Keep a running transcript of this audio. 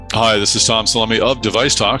Hi, this is Tom Salemi of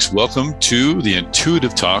Device Talks. Welcome to the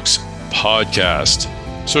Intuitive Talks podcast.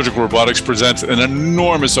 Surgical robotics presents an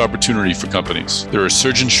enormous opportunity for companies. There are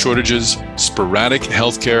surgeon shortages, sporadic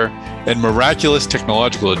healthcare, and miraculous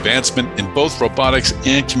technological advancement in both robotics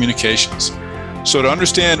and communications. So to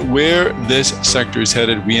understand where this sector is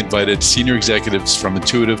headed, we invited senior executives from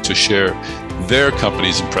Intuitive to share their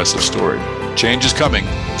company's impressive story. Change is coming.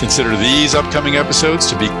 Consider these upcoming episodes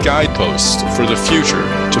to be guideposts for the future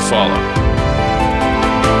to follow.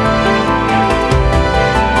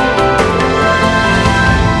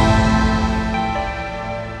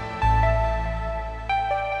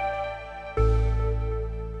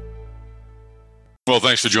 Well,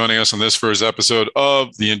 thanks for joining us on this first episode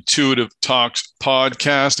of the Intuitive Talks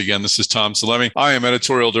podcast. Again, this is Tom Salemi. I am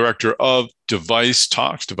editorial director of Device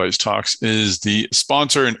Talks. Device Talks is the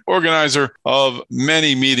sponsor and organizer of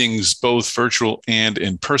many meetings, both virtual and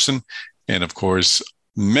in person. And of course,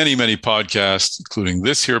 many podcasts, including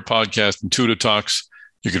this here podcast, Intuitive Talks.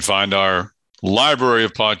 You can find our library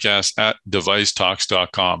of podcasts at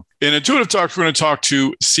devicetalks.com. In Intuitive Talks, we're going to talk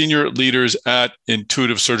to senior leaders at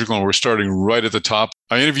Intuitive Surgical, and we're starting right at the top.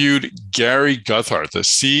 I interviewed Gary Guthart, the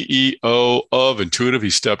CEO of Intuitive.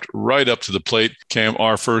 He stepped right up to the plate, became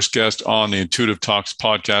our first guest on the Intuitive Talks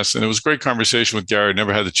podcast, and it was a great conversation with Gary. I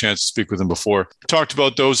never had the chance to speak with him before. Talked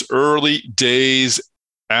about those early days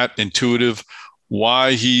at Intuitive,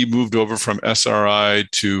 why he moved over from SRI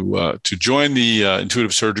to join the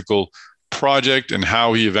Intuitive Surgical project and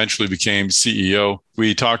how he eventually became CEO.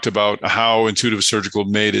 We talked about how Intuitive Surgical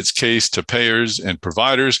made its case to payers and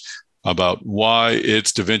providers about why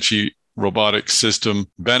its Da Vinci robotic system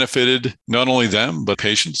benefited not only them, but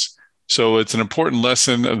patients. So it's an important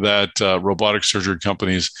lesson that robotic surgery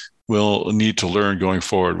companies will need to learn going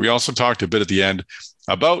forward. We also talked a bit at the end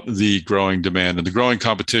about the growing demand and the growing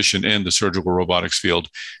competition in the surgical robotics field.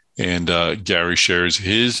 And Gary shares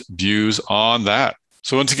his views on that.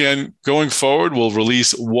 So once again, going forward, we'll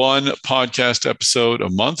release one podcast episode a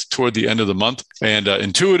month toward the end of the month. And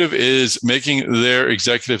Intuitive is making their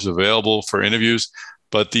executives available for interviews,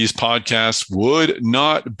 but these podcasts would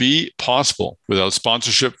not be possible without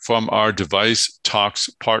sponsorship from our Device Talks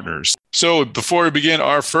partners. So before we begin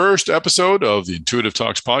our first episode of the Intuitive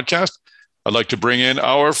Talks podcast, I'd like to bring in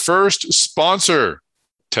our first sponsor,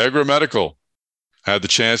 Tegra Medical. I had the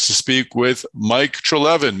chance to speak with Mike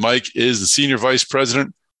Trelevin. Mike is the Senior Vice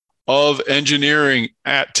President of Engineering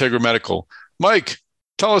at Tegra Medical. Mike,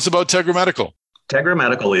 tell us about Tegra Medical. Tegra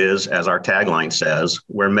Medical is, as our tagline says,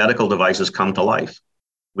 where medical devices come to life.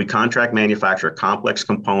 We contract manufacture complex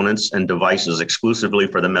components and devices exclusively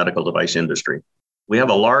for the medical device industry. We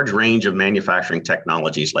have a large range of manufacturing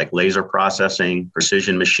technologies like laser processing,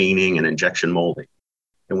 precision machining, and injection molding.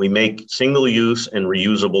 And we make single-use and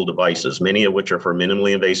reusable devices, many of which are for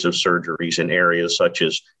minimally invasive surgeries in areas such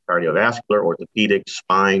as cardiovascular, orthopedic,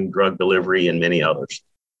 spine, drug delivery, and many others.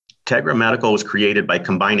 Tegra Medical was created by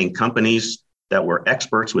combining companies that were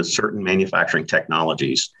experts with certain manufacturing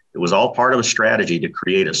technologies. It was all part of a strategy to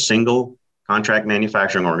create a single contract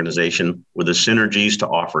manufacturing organization with the synergies to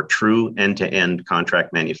offer true end-to-end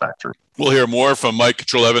contract manufacturing. We'll hear more from Mike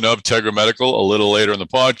Trelevin of Tegra Medical a little later in the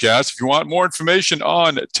podcast. If you want more information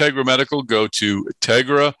on Tegra Medical, go to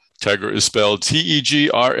Tegra. Tegra is spelled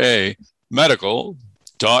Tegra,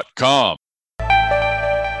 medical.com.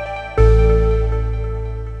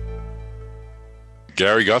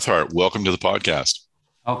 Gary Guthart, welcome to the podcast.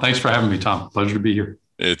 Oh, thanks for having me, Tom. Pleasure to be here.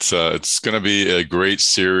 It's going to be a great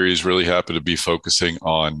series. Really happy to be focusing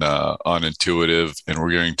on Intuitive, and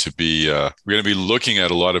we're going to be looking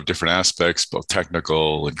at a lot of different aspects, both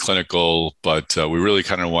technical and clinical. But we really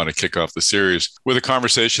kind of want to kick off the series with a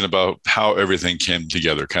conversation about how everything came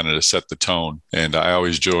together, kind of to set the tone. And I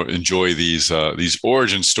always enjoy these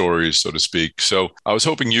origin stories, so to speak. So I was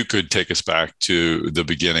hoping you could take us back to the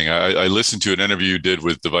beginning. I listened to an interview you did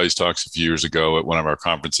with Device Talks a few years ago at one of our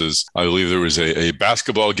conferences. I believe there was a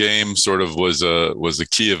basketball game sort of was a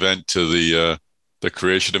key event to the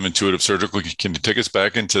creation of Intuitive Surgical. Can you take us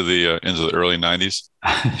back into the early 90s?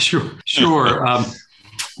 Sure.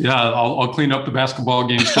 Yeah, I'll clean up the basketball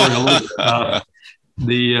game story a little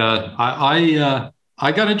bit.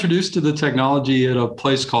 I got introduced to the technology at a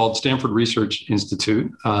place called Stanford Research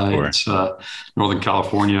Institute. It's Northern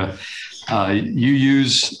California. You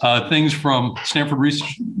use things from Stanford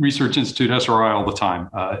Research Institute, SRI, all the time.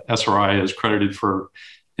 SRI is credited for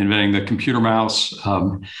inventing the computer mouse.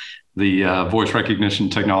 the voice recognition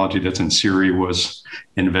technology that's in Siri was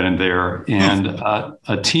invented there. And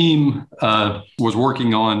a team was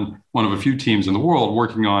working on, one of a few teams in the world,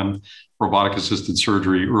 working on robotic-assisted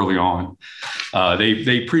surgery early on.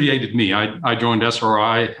 They predated me. I joined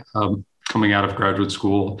SRI coming out of graduate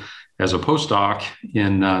school as a postdoc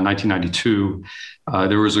in 1992.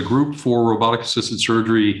 There was a group for robotic-assisted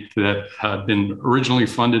surgery that had been originally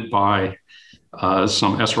funded by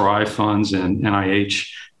some SRI funds and NIH,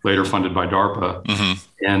 later funded by DARPA.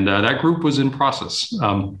 Mm-hmm. And that group was in process.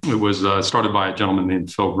 It was started by a gentleman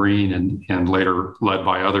named Phil Green and later led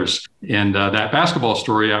by others. And that basketball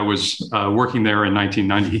story, I was working there in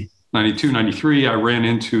 1992, 93. I ran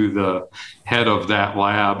into the head of that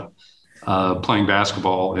lab playing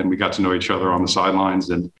basketball, and we got to know each other on the sidelines.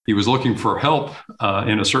 And he was looking for help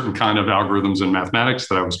in a certain kind of algorithms and mathematics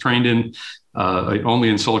that I was trained in. Only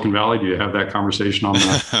in Silicon Valley do you have that conversation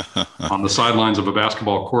on the sidelines of a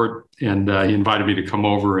basketball court. And he invited me to come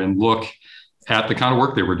over and look at the kind of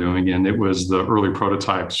work they were doing. And it was the early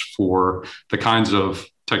prototypes for the kinds of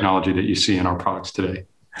technology that you see in our products today.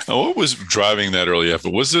 Now, what was driving that early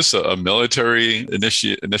effort? Was this a military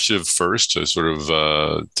initiative first to sort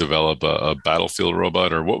of develop a battlefield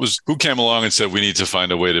robot, or who came along and said we need to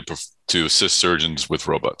find a way to assist surgeons with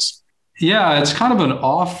robots? Yeah, it's kind of an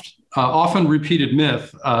often repeated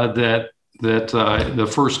myth that the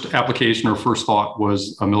first application or first thought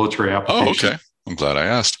was a military application. Oh, okay. I'm glad I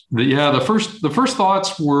asked. The first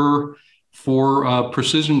thoughts were for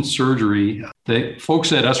precision surgery. The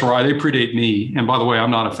folks at SRI, they predate me. And by the way, I'm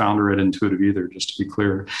not a founder at Intuitive either, just to be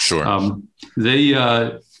clear. Sure.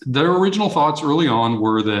 Their original thoughts early on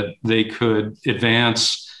were that they could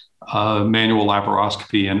advance manual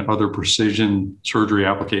laparoscopy and other precision surgery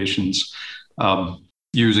applications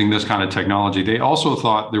using this kind of technology. They also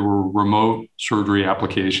thought there were remote surgery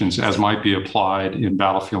applications as might be applied in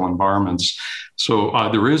battlefield environments. So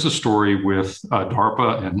there is a story with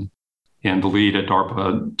DARPA and the lead at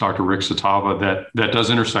DARPA, Dr. Rick Satava, that does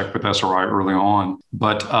intersect with SRI early on.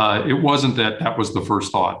 But it wasn't that was the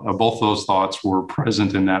first thought. Both those thoughts were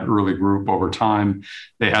present in that early group over time.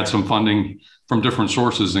 They had some funding from different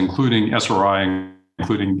sources, including SRI,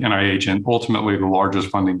 including NIH, and ultimately the largest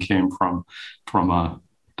funding came from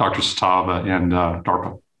Dr. Satava and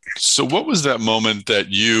DARPA. So what was that moment that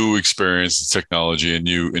you experienced the technology and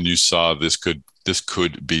you saw this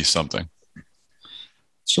could be something?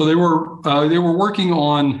 So they were working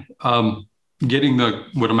on getting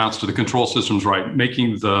what amounts to the control systems right,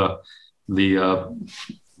 making the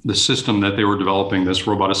system that they were developing, this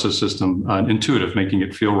robot assist system, intuitive, making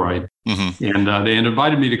it feel right. Mm-hmm. And they had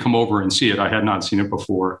invited me to come over and see it. I had not seen it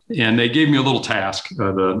before. And they gave me a little task.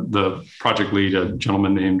 The project lead, a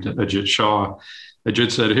gentleman named Ajit Shah,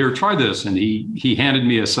 Ajit said, "Here, try this." And he handed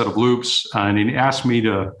me a set of loops and he asked me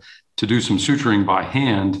to do some suturing by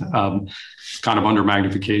hand, kind of under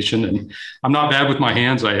magnification. And I'm not bad with my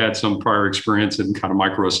hands. I had some prior experience in kind of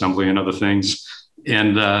microassembly and other things.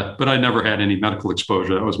 And but I never had any medical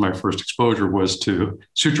exposure. That was my first exposure, was to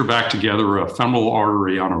suture back together a femoral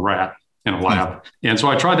artery on a rat in a lab. And so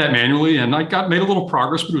I tried that manually and I made a little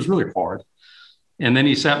progress, but it was really hard. And then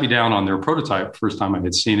he sat me down on their prototype, first time I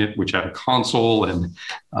had seen it, which had a console and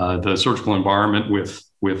the surgical environment with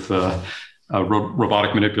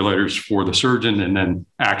robotic manipulators for the surgeon, and then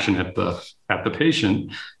action at the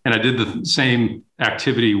patient. And I did the same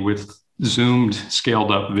activity with zoomed,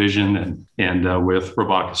 scaled up vision and with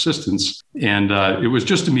robotic assistance. And it was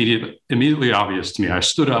just immediately obvious to me. I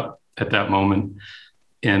stood up at that moment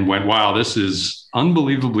and went, wow, this is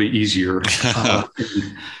unbelievably easier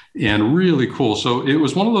and really cool. So it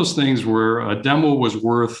was one of those things where a demo was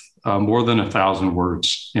worth more than 1,000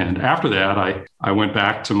 words. And after that, I went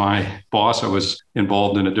back to my boss. I was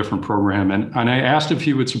involved in a different program, and I asked if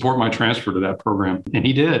he would support my transfer to that program, and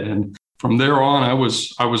he did. And from there on, I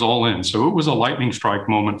was all in. So it was a lightning strike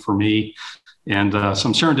moment for me, and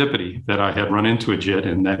some serendipity that I had run into Ajit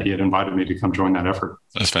and that he had invited me to come join that effort.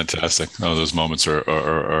 That's fantastic. Oh, those moments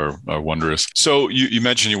are wondrous. So you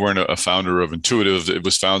mentioned you weren't a founder of Intuitive. It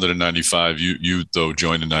was founded in 95. You though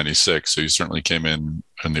joined in 96. So you certainly came in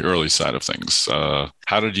the early side of things.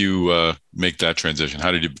 How did you make that transition?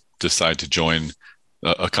 How did you decide to join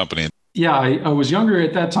a company? Yeah, I was younger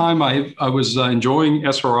at that time. I was enjoying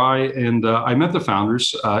SRI, and I met the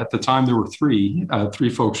founders. At the time, there were three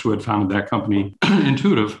folks who had founded that company,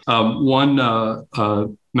 Intuitive. One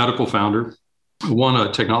medical founder, one, a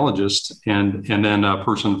technologist, and then a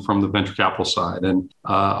person from the venture capital side. And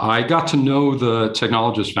I got to know the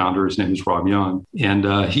technologist founder. His name is Rob Young. And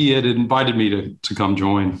he had invited me to come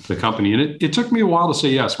join the company. And it took me a while to say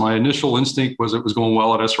yes. My initial instinct was it was going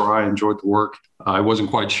well at SRI. I enjoyed the work. I wasn't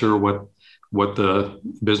quite sure what the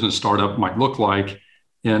business startup might look like.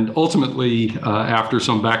 And ultimately, after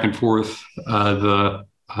some back and forth,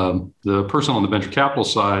 the person on the venture capital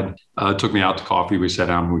side took me out to coffee. We sat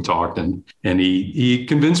down and we talked, and he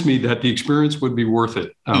convinced me that the experience would be worth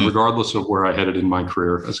it, regardless of where I headed in my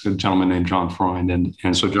career. That's a gentleman named John Freund.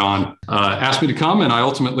 And so John asked me to come, and I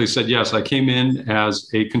ultimately said yes. I came in as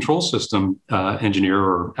a control system engineer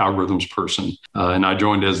or algorithms person, and I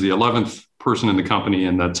joined as the 11th person in the company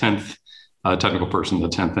and the 10th technical person, the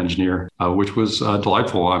 10th engineer, which was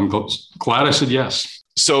delightful. I'm glad I said yes.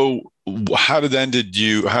 So how did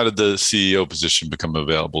the CEO position become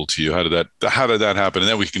available to you? How did that happen? And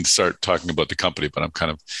then we can start talking about the company, but I'm kind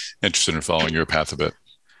of interested in following your path a bit.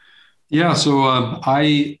 Yeah. So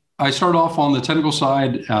I started off on the technical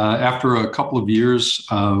side. After a couple of years,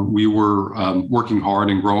 we were working hard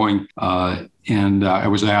and growing. And I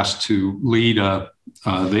was asked to lead the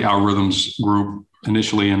algorithms group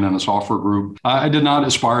initially, and then the software group. I did not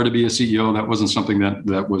aspire to be a CEO. That wasn't something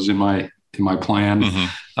that was in my plan.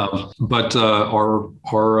 Mm-hmm. But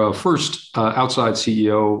our first outside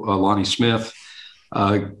CEO, Lonnie Smith,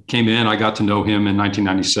 came in. I got to know him in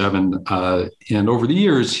 1997. And over the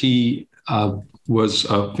years, he was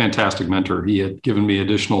a fantastic mentor. He had given me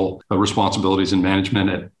additional responsibilities in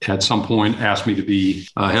management. At some point, asked me to be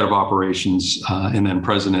head of operations and then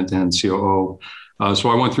president and COO. So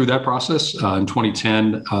I went through that process in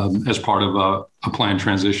 2010 as part of a planned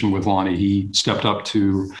transition with Lonnie. He stepped up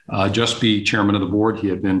to just be chairman of the board. He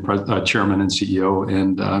had been chairman and CEO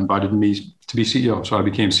and invited me to be CEO. So I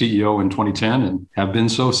became CEO in 2010 and have been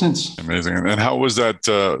so since. Amazing. And how was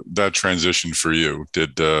that transition for you?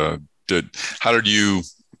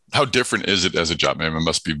 How different is it as a job? I mean, it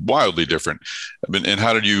must be wildly different. And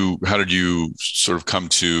how did you sort of come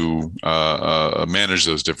to manage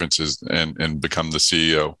those differences and become the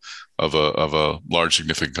CEO of a large,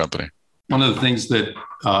 significant company? One of the things that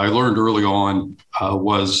I learned early on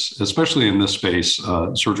was, especially in this space,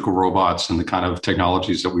 surgical robots and the kind of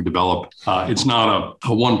technologies that we develop, it's not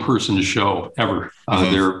a one-person show ever.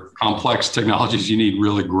 Mm-hmm. They're complex technologies. You need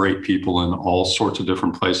really great people in all sorts of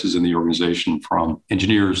different places in the organization, from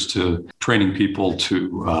engineers to training people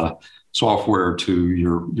to software to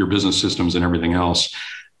your business systems and everything else.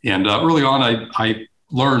 And early on, I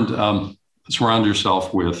learned surround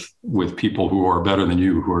yourself with people who are better than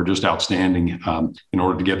you, who are just outstanding in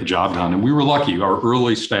order to get the job done. And we were lucky. Our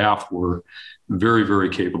early staff were very, very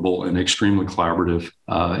capable and extremely collaborative.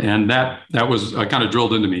 And that was kind of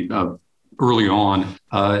drilled into me early on.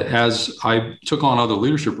 As I took on other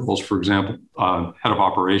leadership roles, for example, head of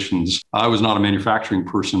operations, I was not a manufacturing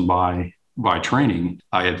person by training.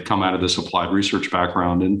 I had come out of this applied research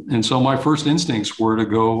background. And so my first instincts were to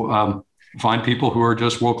go find people who are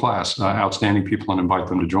just world-class, outstanding people, and invite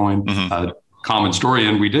them to join. Mm-hmm. Common story,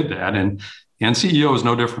 and we did that. And CEO is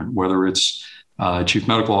no different, whether it's chief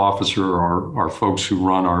medical officer or our folks who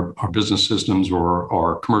run our business systems or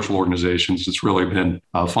our commercial organizations. It's really been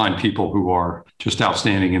find people who are just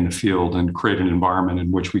outstanding in the field and create an environment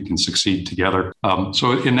in which we can succeed together.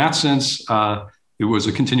 So in that sense, it was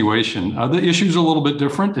a continuation. The issues are a little bit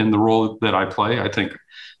different in the role that I play. I think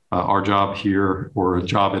our job here, or a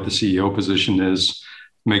job at the CEO position, is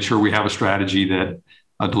make sure we have a strategy that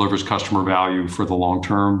delivers customer value for the long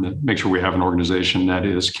term, that make sure we have an organization that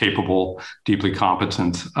is capable, deeply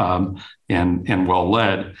competent, and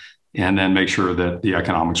well-led, and then make sure that the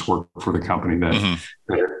economics work for the company,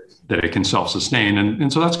 that it can self-sustain.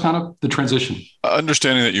 And so that's kind of the transition.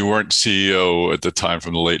 Understanding that you weren't CEO at the time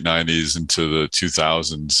from the late 90s into the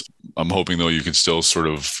 2000s, I'm hoping, though, you can still sort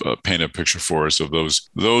of paint a picture for us of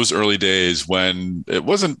those early days when it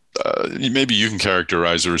wasn't, maybe you can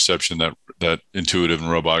characterize the reception that intuitive and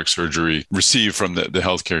robotic surgery received from the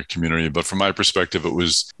healthcare community. But from my perspective, it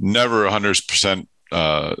was never 100%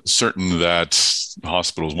 certain that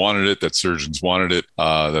hospitals wanted it, that surgeons wanted it,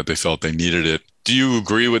 that they felt they needed it. Do you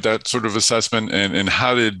agree with that sort of assessment? And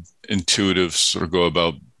how did Intuitive sort of go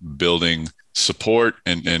about building support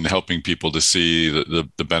and helping people to see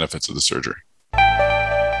the benefits of the surgery?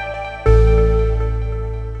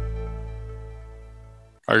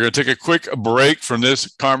 I'm going to take a quick break from this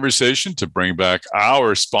conversation to bring back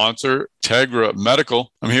our sponsor, Tegra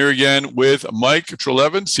Medical. I'm here again with Mike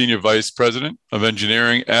Trelevin, Senior Vice President of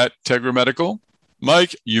Engineering at Tegra Medical.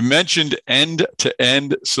 Mike, you mentioned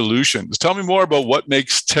end-to-end solutions. Tell me more about what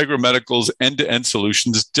makes Tegra Medical's end-to-end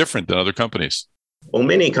solutions different than other companies. Well,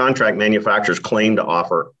 many contract manufacturers claim to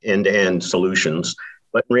offer end-to-end solutions,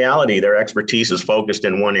 but in reality, their expertise is focused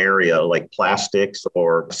in one area like plastics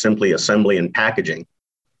or simply assembly and packaging.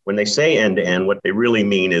 When they say end-to-end, what they really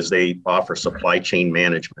mean is they offer supply chain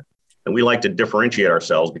management. And we like to differentiate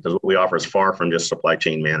ourselves because what we offer is far from just supply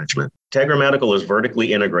chain management. Tegra Medical is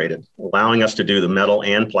vertically integrated, allowing us to do the metal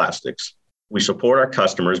and plastics. We support our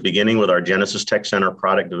customers beginning with our Genesis Tech Center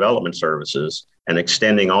product development services and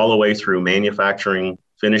extending all the way through manufacturing,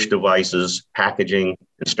 finished devices, packaging,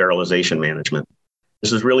 and sterilization management.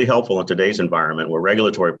 This is really helpful in today's environment where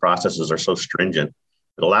regulatory processes are so stringent.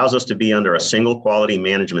 It allows us to be under a single quality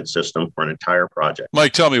management system for an entire project.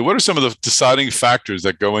 Mike, tell me, what are some of the deciding factors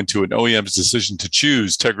that go into an OEM's decision to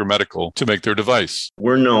choose Tegra Medical to make their device?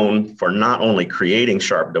 We're known for not only creating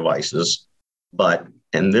sharp devices, but,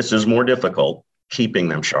 and this is more difficult, keeping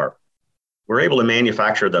them sharp. We're able to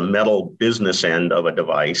manufacture the metal business end of a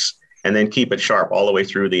device and then keep it sharp all the way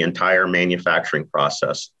through the entire manufacturing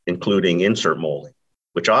process, including insert molding,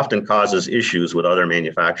 which often causes issues with other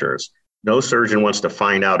manufacturers. No surgeon wants to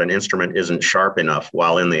find out an instrument isn't sharp enough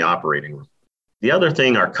while in the operating room. The other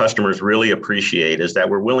thing our customers really appreciate is that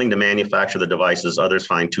we're willing to manufacture the devices others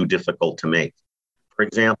find too difficult to make. For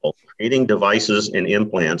example, creating devices and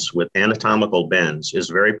implants with anatomical bends is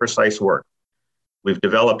very precise work. We've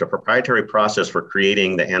developed a proprietary process for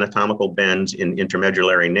creating the anatomical bends in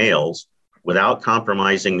intermedullary nails without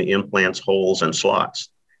compromising the implant's holes and slots.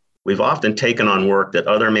 We've often taken on work that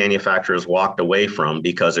other manufacturers walked away from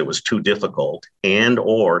because it was too difficult and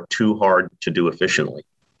or too hard to do efficiently.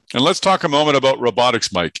 And let's talk a moment about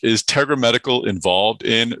robotics, Mike. Is Tegra Medical involved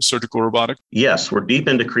in surgical robotics? Yes, we're deep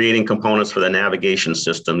into creating components for the navigation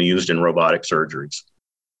system used in robotic surgeries.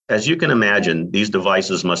 As you can imagine, these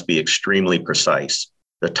devices must be extremely precise.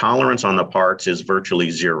 The tolerance on the parts is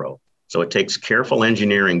virtually zero. So it takes careful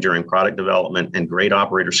engineering during product development and great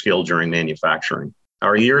operator skill during manufacturing.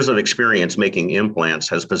 Our years of experience making implants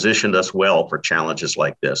has positioned us well for challenges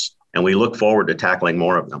like this, and we look forward to tackling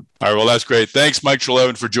more of them. All right, well, that's great. Thanks, Mike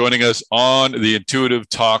Trelevin, for joining us on the Intuitive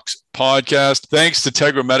Talks podcast. Thanks to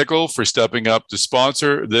Tegra Medical for stepping up to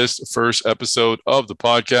sponsor this first episode of the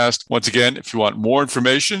podcast. Once again, if you want more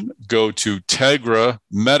information, go to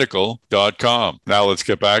tegramedical.com. Now let's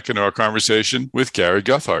get back into our conversation with Gary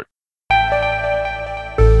Guthart.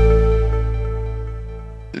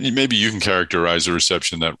 Maybe you can characterize the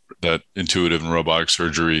reception that intuitive and robotic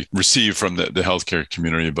surgery received from the healthcare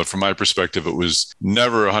community. But from my perspective, it was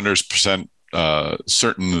never 100%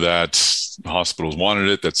 certain that hospitals wanted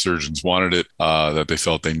it, that surgeons wanted it, that they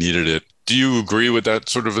felt they needed it. Do you agree with that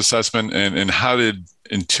sort of assessment? And how did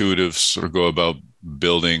Intuitive sort of go about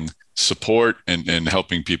building support and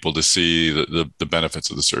helping people to see the benefits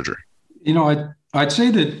of the surgery? You know, I'd say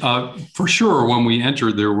that for sure when we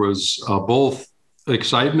entered, there was both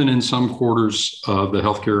excitement in some quarters of the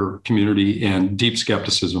healthcare community and deep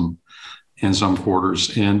skepticism in some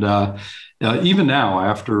quarters. And even now,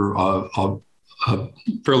 after a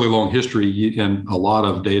fairly long history and a lot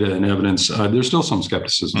of data and evidence, there's still some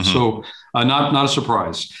skepticism. Mm-hmm. So not a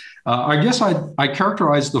surprise. I guess I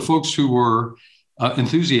characterize the folks who were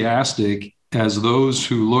enthusiastic as those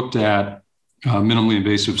who looked at minimally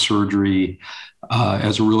invasive surgery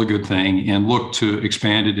as a really good thing and look to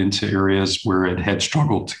expand it into areas where it had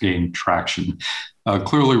struggled to gain traction.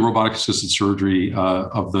 Clearly, robotic assisted surgery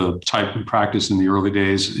of the type we practiced in the early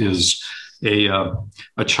days is a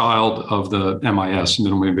child of the MIS,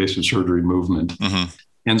 minimally invasive surgery movement. Mm-hmm.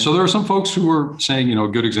 And so there are some folks who were saying, a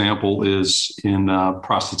good example is in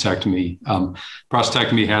prostatectomy.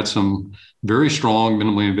 Prostatectomy had some very strong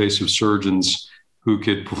minimally invasive surgeons who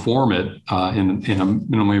could perform it in a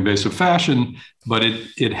minimally invasive fashion, but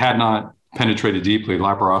it had not penetrated deeply.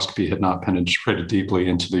 Laparoscopy had not penetrated deeply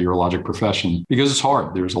into the urologic profession because it's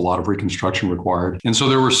hard. There's a lot of reconstruction required. And so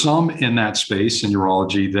there were some in that space in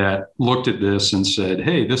urology that looked at this and said,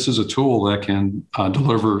 hey, this is a tool that can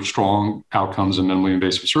deliver strong outcomes in minimally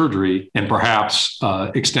invasive surgery and perhaps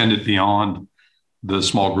extend it beyond the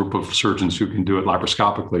small group of surgeons who can do it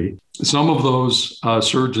laparoscopically. Some of those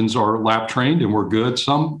surgeons are lap trained and were good.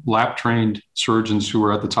 Some lap trained surgeons who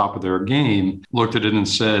were at the top of their game looked at it and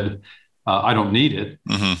said, I don't need it.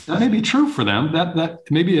 Mm-hmm. That may be true for them. That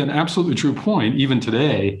may be an absolutely true point even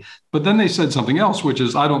today. But then they said something else, which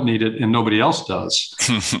is, I don't need it and nobody else does.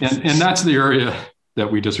 and that's the area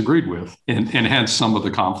that we disagreed with and hence some of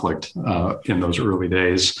the conflict in those early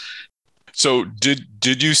days. So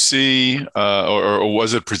did you see, or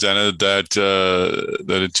was it presented that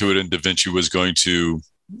Intuitive and Da Vinci was going to,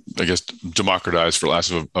 I guess, democratize, for lack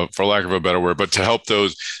of a better word, but to help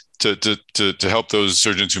those to help those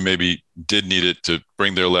surgeons who maybe did need it to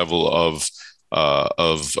bring their level of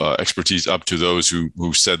expertise up to those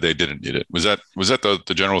who said they didn't need it. Was that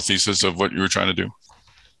the general thesis of what you were trying to do?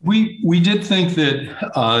 We did think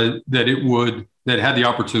that that had the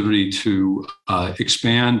opportunity to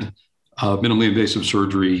expand minimally invasive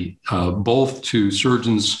surgery both to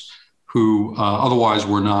surgeons who otherwise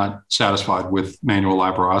were not satisfied with manual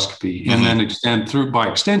laparoscopy, and then extend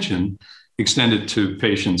it to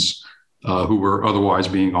patients who were otherwise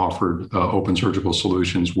being offered open surgical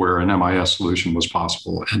solutions where an MIS solution was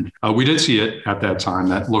possible. And we did see it at that time.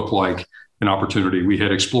 That looked like an opportunity we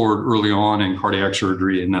had explored early on in cardiac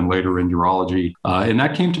surgery and then later in urology. And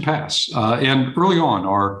that came to pass. And early on,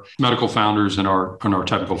 our medical founders and our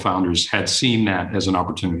technical founders had seen that as an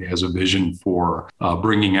opportunity, as a vision for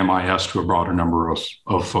bringing MIS to a broader number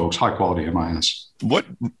of folks, high quality MIS. What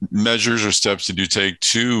measures or steps did you take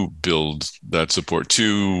to build that support,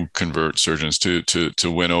 to convert surgeons, to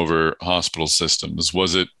win over hospital systems?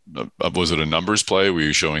 Was it a numbers play? Were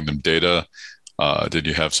you showing them data? Did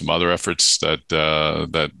you have some other efforts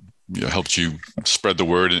that helped you spread the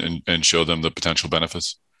word and show them the potential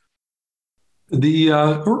benefits?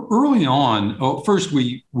 Early on, first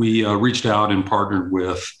we reached out and partnered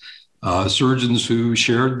with surgeons who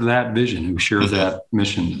shared that vision, who shared that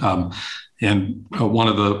mission. And one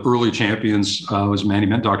of the early champions was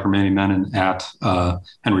Dr. Manny Menon at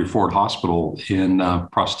Henry Ford Hospital in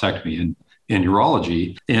prostatectomy and in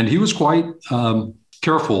urology. And he was quite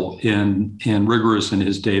careful and rigorous in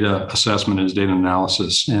his data assessment and his data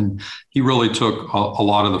analysis. And he really took a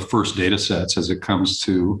lot of the first data sets as it comes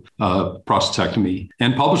to prostatectomy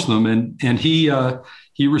and published them. And he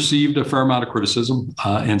received a fair amount of criticism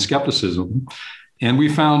and skepticism. And we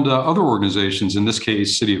found other organizations, in this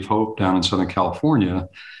case, City of Hope down in Southern California,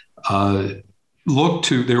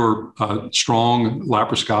 they were strong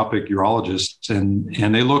laparoscopic urologists,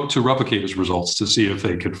 and they looked to replicate his results to see if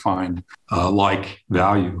they could find like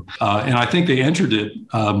value. And I think they entered it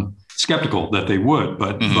skeptical that they would,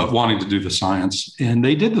 but wanting to do the science. And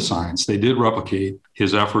they did the science. They did replicate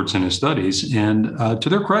his efforts and his studies. And to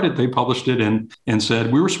their credit, they published it and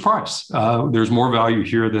said, we were surprised. There's more value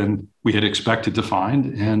here than we had expected to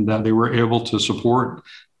find. And they were able to support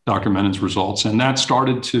Dr. Menon's results. And that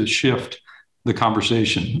started to shift the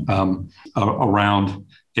conversation around,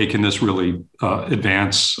 hey, can this really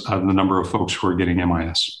advance the number of folks who are getting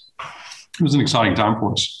MIS? It was an exciting time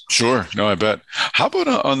for us. Sure. No, I bet. How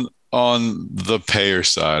about on the payer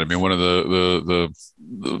side? I mean, one of the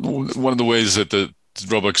ways that the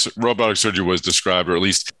robotic surgery was described, or at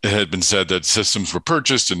least it had been said that systems were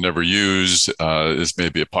purchased and never used, is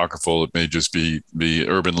maybe apocryphal. It may just be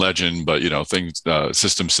urban legend, but things,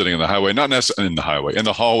 systems sitting in the hallway, not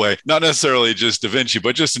necessarily just Da Vinci,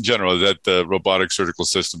 but just in general, that the robotic surgical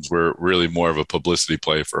systems were really more of a publicity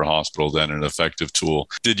play for a hospital than an effective tool.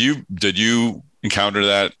 Did you encounter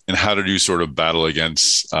that, and how did you sort of battle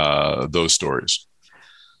against those stories?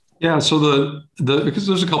 Yeah, so because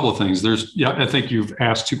there's a couple of things. I think you've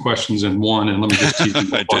asked two questions in one, and let me just tease them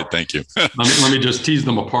apart. I did, thank you. let me just tease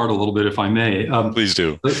them apart a little bit, if I may. Please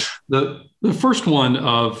do. The first one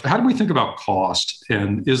of how do we think about cost,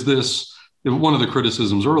 and is this one of the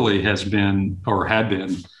criticisms early had been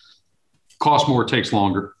cost more, takes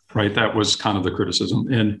longer, right? That was kind of the criticism.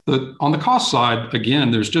 And on the cost side,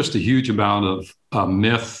 again, there's just a huge amount of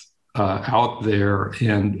myth out there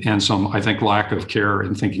and some, I think, lack of care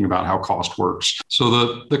in thinking about how cost works.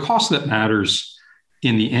 So the cost that matters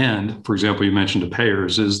in the end, for example, you mentioned to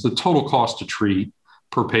payers, is the total cost to treat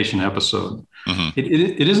per patient episode.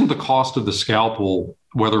 It isn't the cost of the scalpel,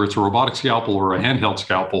 whether it's a robotic scalpel or a handheld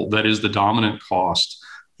scalpel, that is the dominant cost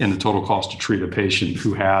in the total cost to treat a patient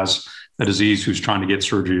who has a disease, who's trying to get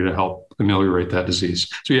surgery to help ameliorate that disease.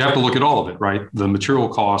 So you have to look at all of it, right? The material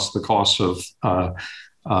costs, the costs of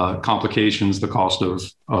complications, the cost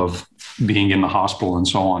of being in the hospital, and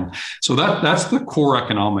so on. So that's the core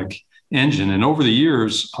economic engine. And over the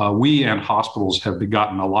years, we and hospitals have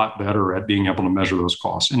gotten a lot better at being able to measure those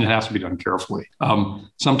costs, and it has to be done carefully.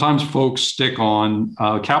 Sometimes folks stick on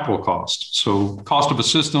capital cost. So cost of a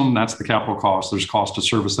system, that's the capital cost. There's cost to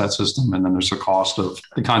service that system, and then there's the cost of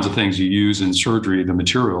the kinds of things you use in surgery, the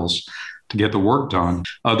materials to get the work done.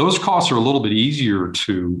 Those costs are a little bit easier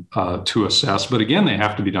to assess, but again, they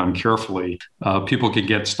have to be done carefully. People can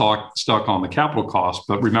get stuck on the capital cost,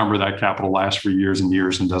 but remember that capital lasts for years and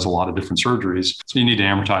years and does a lot of different surgeries. So you need to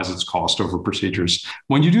amortize its cost over procedures.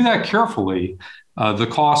 When you do that carefully, the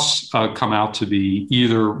costs come out to be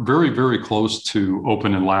either very, very close to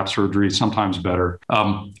open and lap surgery, sometimes better.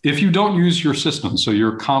 If you don't use your system, so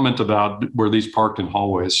your comment about where these parked in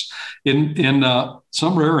hallways, in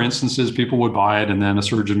some rare instances, people would buy it and then a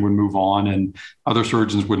surgeon would move on and other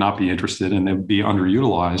surgeons would not be interested and they would be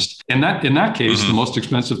underutilized. And in that case, the most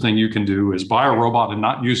expensive thing you can do is buy a robot and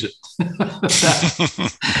not use it.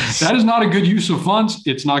 That is not a good use of funds.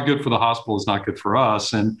 It's not good for the hospital. It's not good for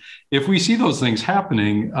us. And if we see those things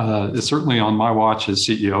happening, it's certainly on my watch as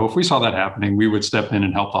CEO, if we saw that happening, we would step in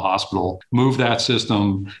and help the hospital move that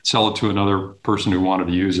system, sell it to another person who wanted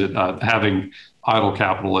to use it. Having idle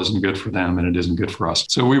capital isn't good for them and it isn't good for us.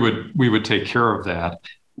 So we would take care of that.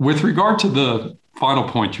 With regard to the final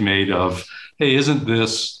point you made of, hey, wasn't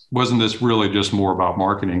this really just more about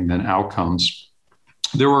marketing than outcomes?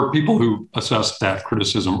 There were people who assessed that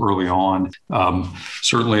criticism early on.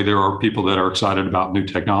 Certainly, there are people that are excited about new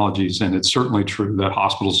technologies, and it's certainly true that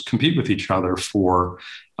hospitals compete with each other for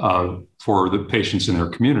the patients in their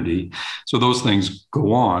community. So those things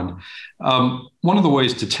go on. One of the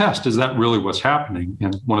ways to test is that really what's happening,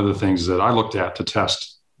 and one of the things that I looked at to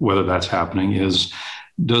test whether that's happening is,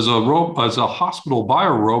 does a hospital buy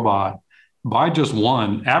a robot, buy just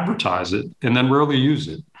one, advertise it, and then rarely use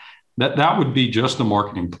it? That would be just a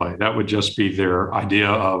marketing play. That would just be their idea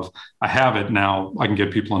of, I have it now, I can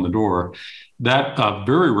get people in the door. That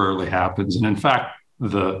very rarely happens. And in fact,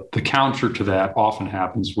 the counter to that often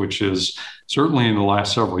happens, which is certainly in the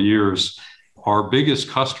last several years, our biggest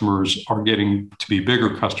customers are getting to be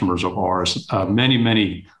bigger customers of ours.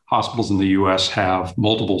 Many hospitals in the U.S. have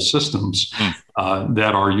multiple systems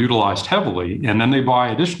that are utilized heavily, and then they buy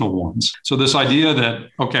additional ones. So this idea that,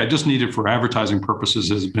 okay, I just need it for advertising purposes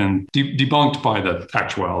has been debunked by the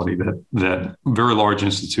actuality that very large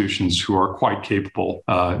institutions who are quite capable,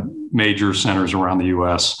 major centers around the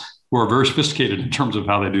U.S., who are very sophisticated in terms of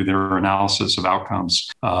how they do their analysis of outcomes,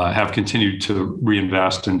 have continued to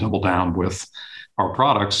reinvest and double down with our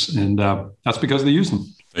products. And that's because they use them.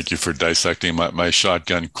 Thank you for dissecting my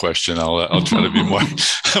shotgun question. I'll try to be more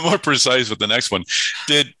precise with the next one.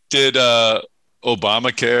 Did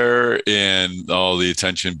Obamacare and all the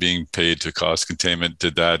attention being paid to cost containment,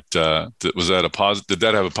 did that have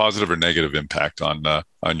a positive or negative impact on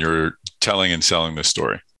your telling and selling this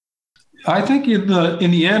story? I think in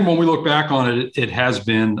the end, when we look back on it, it has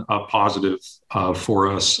been a positive for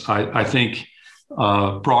us. I think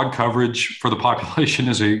broad coverage for the population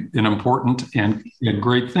is an important and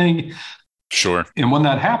great thing. Sure. And when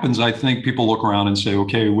that happens, I think people look around and say,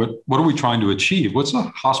 okay, what are we trying to achieve? What's the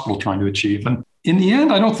hospital trying to achieve? And in the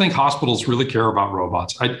end, I don't think hospitals really care about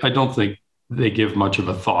robots. I don't think they give much of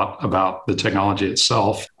a thought about the technology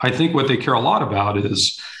itself. I think what they care a lot about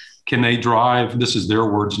is, can they drive, this is their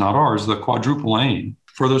words, not ours, the quadruple aim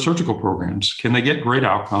for their surgical programs? Can they get great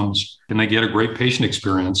outcomes? Can they get a great patient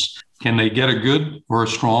experience? Can they get a good or a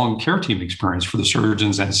strong care team experience for the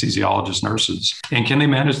surgeons, anesthesiologists, nurses? And can they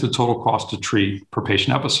manage the total cost to treat per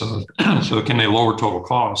patient episode? So can they lower total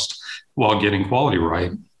cost while getting quality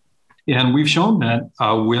right? And we've shown that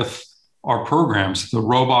with our programs, the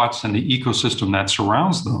robots and the ecosystem that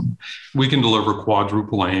surrounds them, we can deliver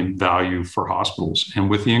quadruple aim value for hospitals. And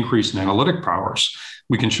with the increase in analytic powers,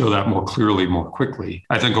 we can show that more clearly, more quickly.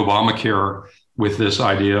 I think Obamacare, with this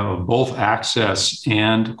idea of both access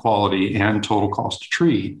and quality and total cost to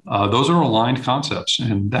treat, those are aligned concepts,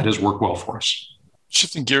 and that has worked well for us.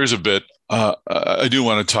 Shifting gears a bit, I do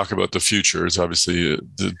want to talk about the future. It's obviously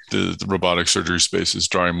the robotic surgery space is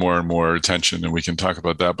drawing more and more attention, and we can talk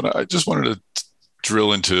about that. But I just wanted to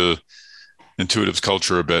drill into Intuitive's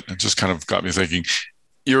culture a bit. It just kind of got me thinking.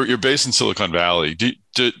 You're based in Silicon Valley. Do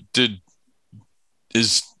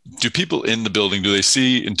people in the building, do they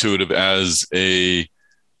see Intuitive as a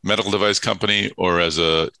medical device company or as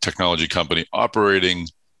a technology company operating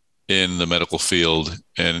in the medical field,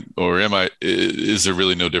 is there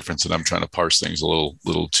really no difference, and I'm trying to parse things a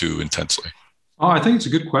little too intensely? Oh, I think it's a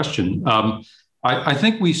good question. I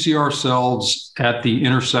think we see ourselves at the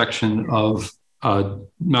intersection of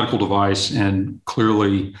medical device and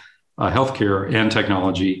clearly healthcare and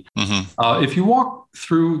technology. Mm-hmm. If you walk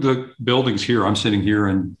through the buildings here, I'm sitting here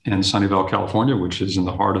in Sunnyvale, California, which is in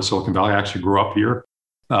the heart of Silicon Valley. I actually grew up here.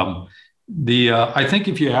 I think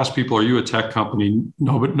if you ask people, are you a tech company?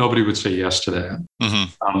 Nobody would say yes to that.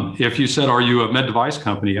 Mm-hmm. If you said, are you a med device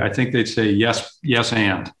company? I think they'd say yes,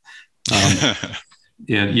 and.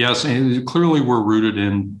 And yes, and clearly we're rooted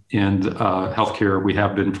in healthcare. We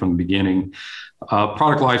have been from the beginning.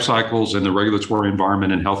 Product life cycles and the regulatory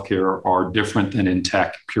environment in healthcare are different than in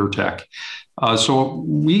tech, pure tech. So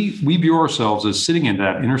we view ourselves as sitting in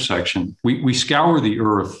that intersection. We scour the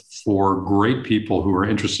earth for great people who are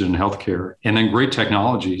interested in healthcare, and then great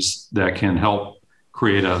technologies that can help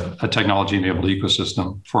create a technology-enabled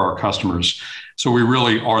ecosystem for our customers. So we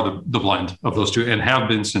really are the blend of those two, and have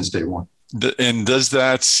been since day one. And does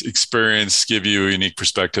that experience give you a unique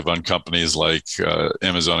perspective on companies like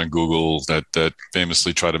Amazon and Google that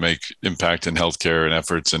famously try to make impact in healthcare and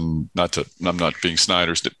efforts, and I'm not being snide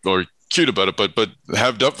or cute about it, but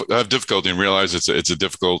have difficulty and realize it's a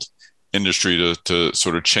difficult industry to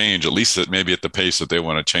sort of change, at least maybe at the pace that they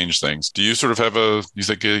want to change things. Do you sort of have a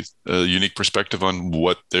unique perspective on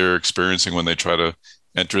what they're experiencing when they try to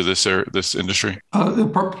enter this industry?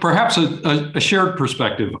 Perhaps a shared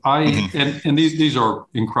perspective. And these are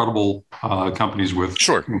incredible companies with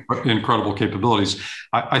incredible capabilities.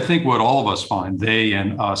 I think what all of us find, they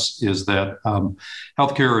and us, is that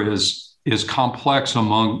healthcare is complex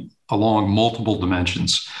along multiple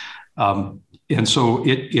dimensions. And so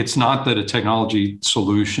it's not that a technology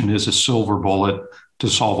solution is a silver bullet to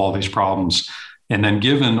solve all these problems. And then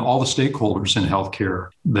given all the stakeholders in healthcare,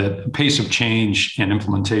 the pace of change and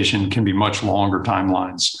implementation can be much longer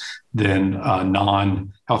timelines than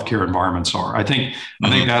non-healthcare environments are. I think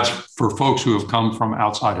that's for folks who have come from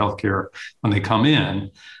outside healthcare. When they come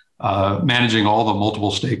in, managing all the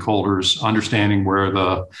multiple stakeholders, understanding where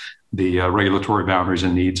the regulatory boundaries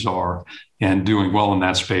and needs are, and doing well in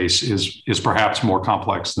that space is perhaps more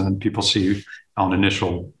complex than people see on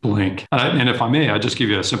initial blink. And if I may, I'll just give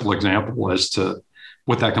you a simple example as to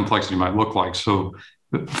what that complexity might look like. So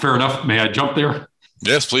fair enough. May I jump there?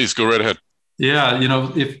 Yes, please. Go right ahead. Yeah.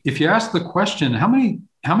 If you ask the question, how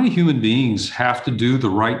many human beings have to do the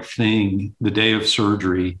right thing the day of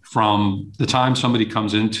surgery from the time somebody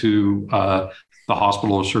comes into the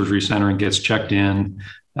hospital or surgery center and gets checked in,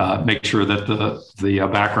 make sure that the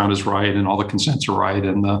background is right and all the consents are right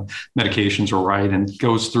and the medications are right, and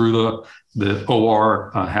goes through the OR,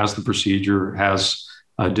 has the procedure, has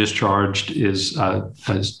discharged, is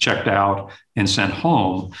checked out and sent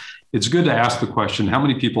home. It's good to ask the question, how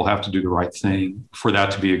many people have to do the right thing for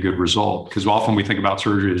that to be a good result? Because often we think about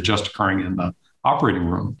surgery as just occurring in the operating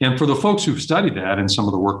room. And for the folks who've studied that and some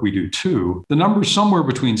of the work we do too, the number is somewhere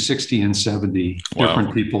between 60 and 70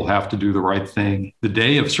 different people have to do the right thing the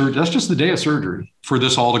day of surgery. That's just the day of surgery for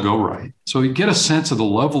this all to go right. So you get a sense of the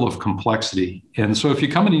level of complexity. And so if you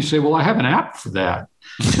come in and you say, well, I have an app for that,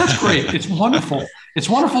 that's great. It's wonderful. It's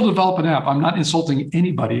wonderful to develop an app. I'm not insulting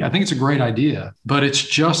anybody. I think it's a great idea, but it's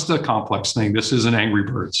just a complex thing. This isn't Angry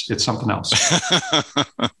Birds. It's something else.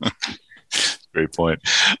 Great point.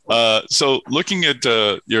 So looking at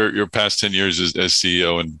your past 10 years as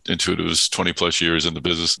CEO and Intuitive's 20 plus years in the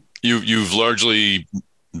business, you've largely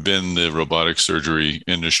been the robotic surgery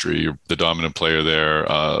industry. You're the dominant player there,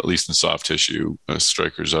 at least in soft tissue.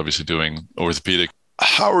 Stryker's obviously doing orthopedic.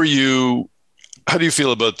 How do you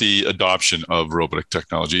feel about the adoption of robotic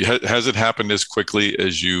technology? Has it happened as quickly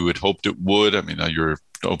as you had hoped it would? I mean, you're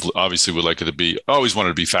obviously would like it to be, always wanted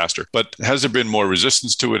to be faster, but has there been more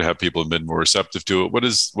resistance to it? Have people been more receptive to it? What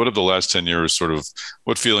have the last 10 years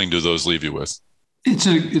what feeling do those leave you with? It's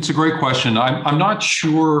a great question. I'm not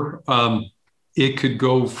sure it could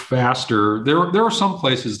go faster. There are some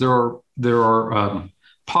places, there are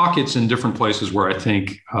pockets in different places where I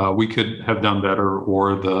think we could have done better,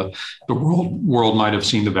 or the world might have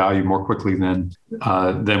seen the value more quickly than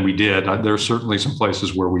we did. There are certainly some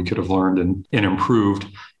places where we could have learned and improved.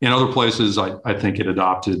 In other places, I think it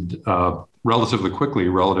adopted relatively quickly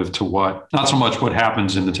relative to not so much what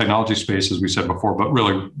happens in the technology space, as we said before, but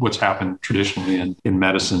really what's happened traditionally in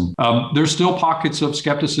medicine. There's still pockets of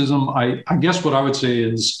skepticism. I guess what I would say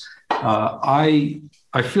is I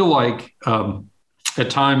feel like at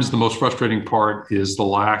times, the most frustrating part is the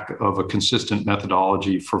lack of a consistent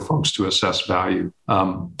methodology for folks to assess value.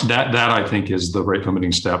 That I think is the rate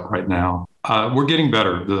limiting step right now. We're getting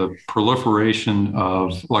better. The proliferation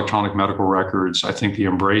of electronic medical records, I think the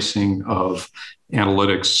embracing of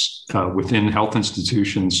analytics within health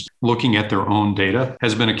institutions, looking at their own data,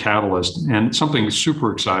 has been a catalyst and something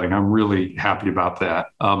super exciting. I'm really happy about that.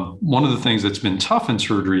 One of the things that's been tough in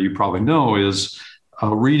surgery, you probably know, is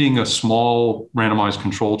reading a small randomized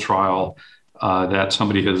control trial that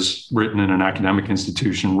somebody has written in an academic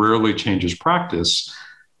institution rarely changes practice.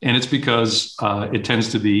 And it's because it tends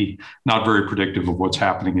to be not very predictive of what's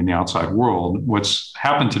happening in the outside world. What's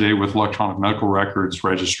happened today with electronic medical records,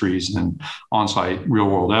 registries, and on-site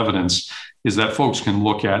real-world evidence is that folks can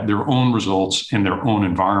look at their own results in their own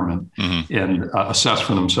environment and assess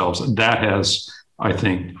for themselves. That has, I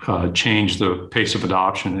think, change the pace of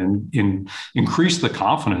adoption and increase the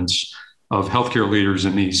confidence of healthcare leaders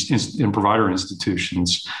in provider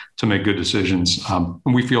institutions to make good decisions. And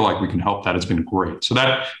we feel like we can help that. It's been great. So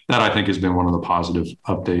that I think has been one of the positive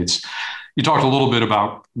updates. You talked a little bit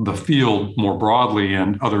about the field more broadly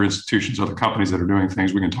and other institutions, other companies that are doing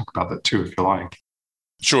things. We can talk about that too, if you like.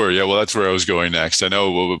 Sure. Yeah. Well, that's where I was going next. I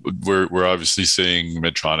know we're obviously seeing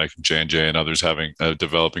Medtronic, J&J, and others having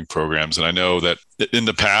developing programs, and I know that in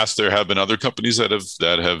the past there have been other companies that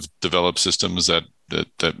have developed systems that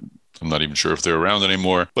I'm not even sure if they're around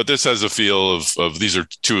anymore. But this has a feel of these are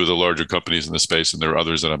two of the larger companies in the space, and there are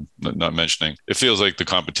others that I'm not mentioning. It feels like the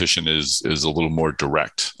competition is a little more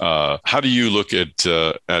direct. How do you look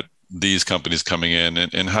at these companies coming in,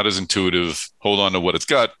 and how does Intuitive hold on to what it's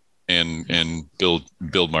got and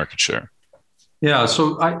build market share? Yeah.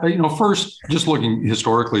 So first, just looking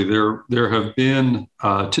historically, there have been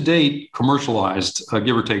to date commercialized,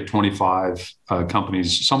 give or take 25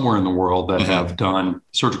 companies somewhere in the world that have done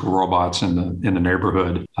surgical robots in the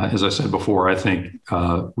neighborhood. As I said before, I think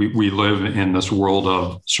we live in this world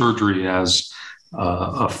of surgery as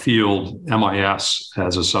a field, MIS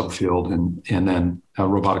as a subfield, and then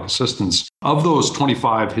robotic assistance. Of those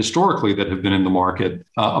 25 historically that have been in the market,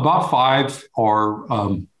 about 5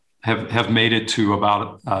 are have made it to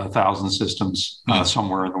about 1,000 systems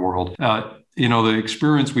somewhere in the world. The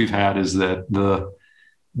experience we've had is that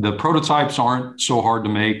the prototypes aren't so hard to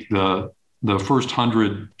make. The first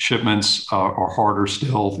 100 shipments are harder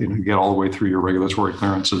still, get all the way through your regulatory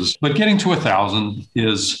clearances. But getting to 1,000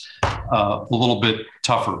 is a little bit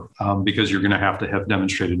tougher because you're going to have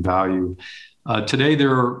demonstrated value. Today,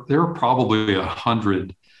 there are probably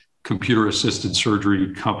 100 computer-assisted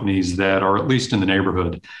surgery companies that are at least in the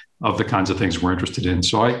neighborhood of the kinds of things we're interested in.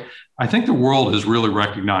 So I think the world has really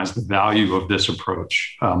recognized the value of this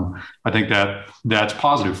approach. I think that's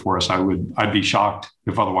positive for us. I'd be shocked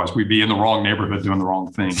if otherwise. We'd be in the wrong neighborhood doing the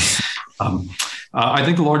wrong thing. I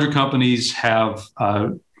think the larger companies have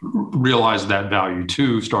realized that value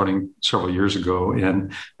too, starting several years ago.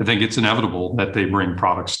 And I think it's inevitable that they bring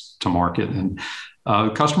products to market, and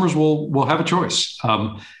customers will have a choice.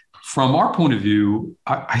 From our point of view,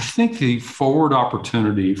 I think the forward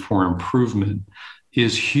opportunity for improvement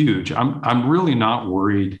is huge. I'm really not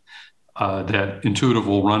worried that Intuitive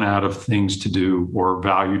will run out of things to do or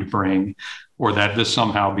value to bring, or that this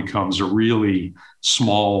somehow becomes a really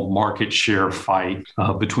small market share fight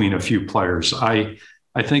between a few players. I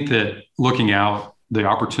think that looking out, the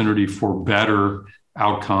opportunity for better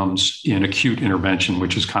outcomes in acute intervention,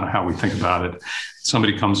 which is kind of how we think about it.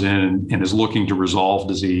 Somebody comes in and is looking to resolve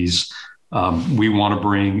disease. We want to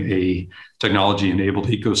bring a technology-enabled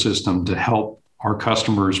ecosystem to help our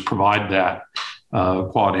customers provide that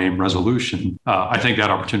quad aim resolution. I think that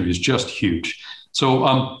opportunity is just huge. So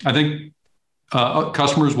I think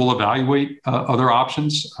customers will evaluate other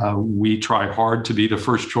options. We try hard to be the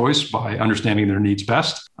first choice by understanding their needs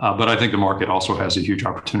best. But I think the market also has a huge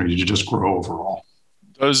opportunity to just grow overall.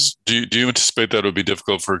 Do you anticipate that it would be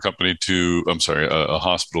difficult for a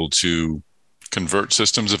hospital to convert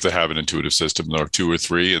systems if they have an Intuitive system or 2 or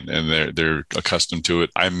 3 and they're accustomed to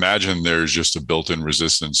it? I imagine there's just a built-in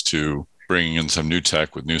resistance to bringing in some new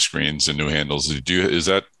tech with new screens and new handles. Is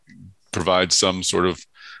that provide some sort of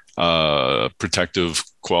protective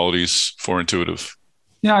qualities for Intuitive?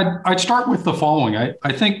 Yeah, I'd start with the following.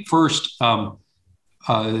 I think first,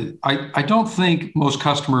 I don't think most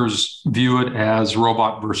customers view it as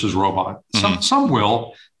robot versus robot. Some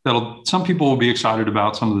will. Some people will be excited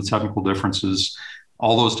about some of the technical differences.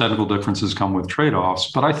 All those technical differences come with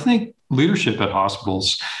trade-offs. But I think leadership at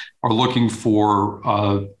hospitals are looking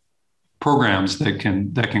for programs that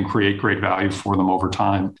can create great value for them over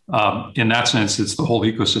time. In that sense, it's the whole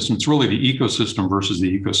ecosystem. It's really the ecosystem versus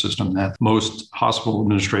the ecosystem that most hospital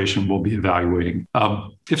administration will be evaluating.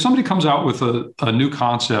 If somebody comes out with a new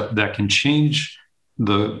concept that can change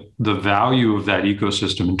the value of that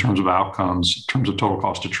ecosystem in terms of outcomes, in terms of total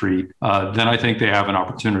cost to treat, then I think they have an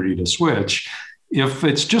opportunity to switch. If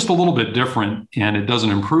it's just a little bit different and it doesn't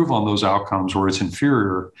improve on those outcomes or it's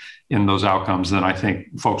inferior in those outcomes, then I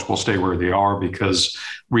think folks will stay where they are because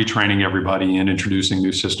retraining everybody and introducing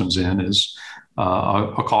new systems in is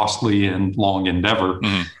a costly and long endeavor.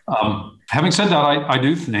 Mm-hmm. Having said that, I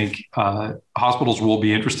do think hospitals will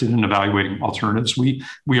be interested in evaluating alternatives.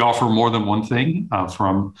 We offer more than one thing,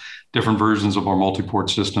 from different versions of our multi-port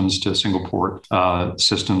systems to single-port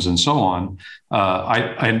systems and so on.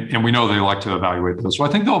 And we know they like to evaluate those. So I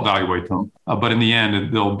think they'll evaluate them. But in the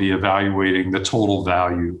end, they'll be evaluating the total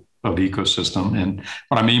value of the ecosystem. And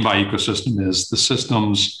what I mean by ecosystem is the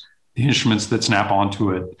systems, the instruments that snap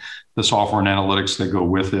onto it, the software and analytics that go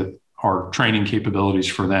with it, our training capabilities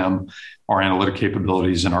for them, our analytic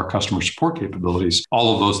capabilities, and our customer support capabilities.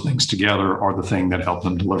 All of those things together are the thing that help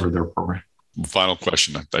them deliver their program. final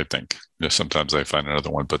question, I think. Sometimes I find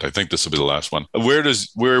another one, but I think this will be the last one. Where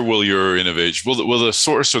will your innovation, will the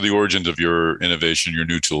source or the origins of your innovation, your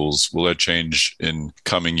new tools, will that change in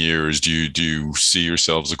coming years? Do you see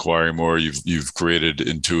yourselves acquiring more? You've created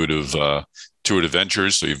Intuitive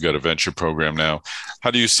Ventures, so you've got a venture program now.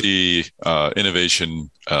 How do you see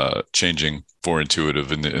innovation changing for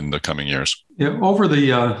Intuitive in the coming years? Yeah, over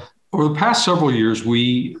the past several years,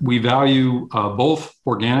 we value both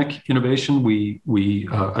organic innovation. We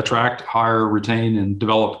attract, hire, retain, and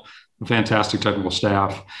develop a fantastic technical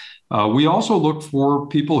staff. We also look for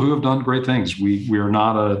people who have done great things. We are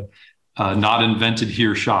not a not invented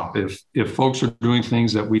here shop. If folks are doing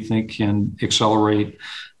things that we think can accelerate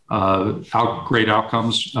great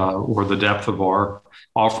outcomes or the depth of our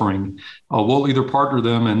offering, we'll either partner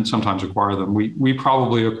them and sometimes acquire them. We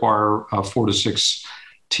probably acquire 4 to 6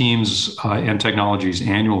 teams and technologies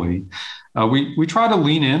annually. We try to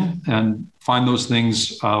lean in and find those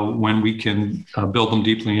things when we can build them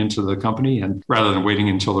deeply into the company, and rather than waiting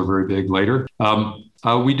until they're very big later.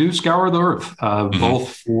 We do scour the earth,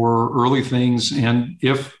 both for early things, and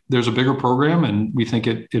if there's a bigger program and we think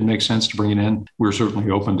it makes sense to bring it in, we're certainly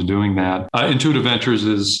open to doing that. Intuitive Ventures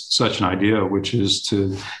is such an idea, which is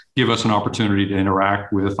to give us an opportunity to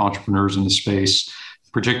interact with entrepreneurs in the space,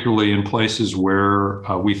 particularly in places where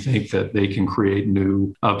we think that they can create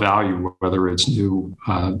new value, whether it's new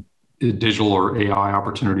digital or AI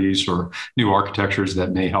opportunities or new architectures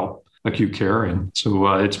that may help acute care. And so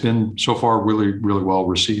it's been so far really, really well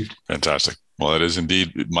received. Fantastic. Well, that is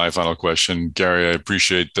indeed my final question. Gary, I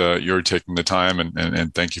appreciate your taking the time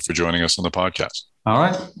and thank you for joining us on the podcast. All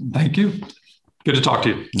right. Thank you. Good to talk to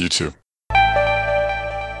you. You too.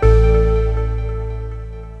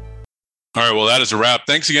 All right. Well, that is a wrap.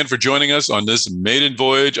 Thanks again for joining us on this maiden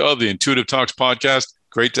voyage of the Intuitive Talks podcast.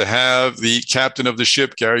 Great to have the captain of the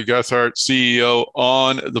ship, Gary Guthart, CEO,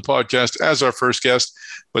 on the podcast as our first guest.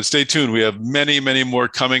 But stay tuned. We have many, many more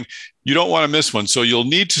coming. You don't want to miss one. So you'll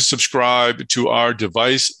need to subscribe to our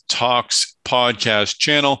Device Talks podcast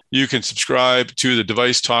channel. You can subscribe to the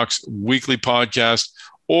Device Talks weekly podcast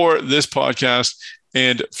or this podcast,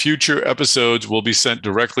 and future episodes will be sent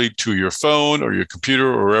directly to your phone or your computer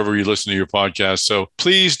or wherever you listen to your podcast. So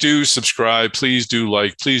please do subscribe. Please do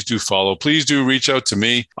like. Please do follow. Please do reach out to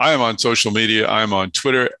me. I am on social media. I'm on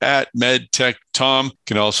Twitter @MedTechTom. You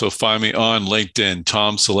can also find me on LinkedIn,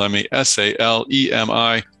 Tom Salemi,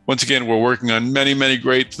 Salemi. Once again, we're working on many, many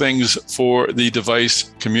great things for the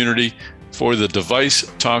device community, for the Device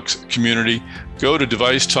Talks community. Go to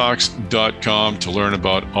devicetalks.com to learn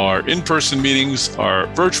about our in-person meetings, our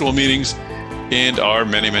virtual meetings, and our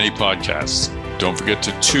many, many podcasts. Don't forget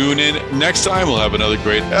to tune in next time. We'll have another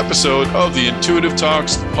great episode of the Intuitive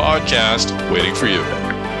Talks podcast waiting for you.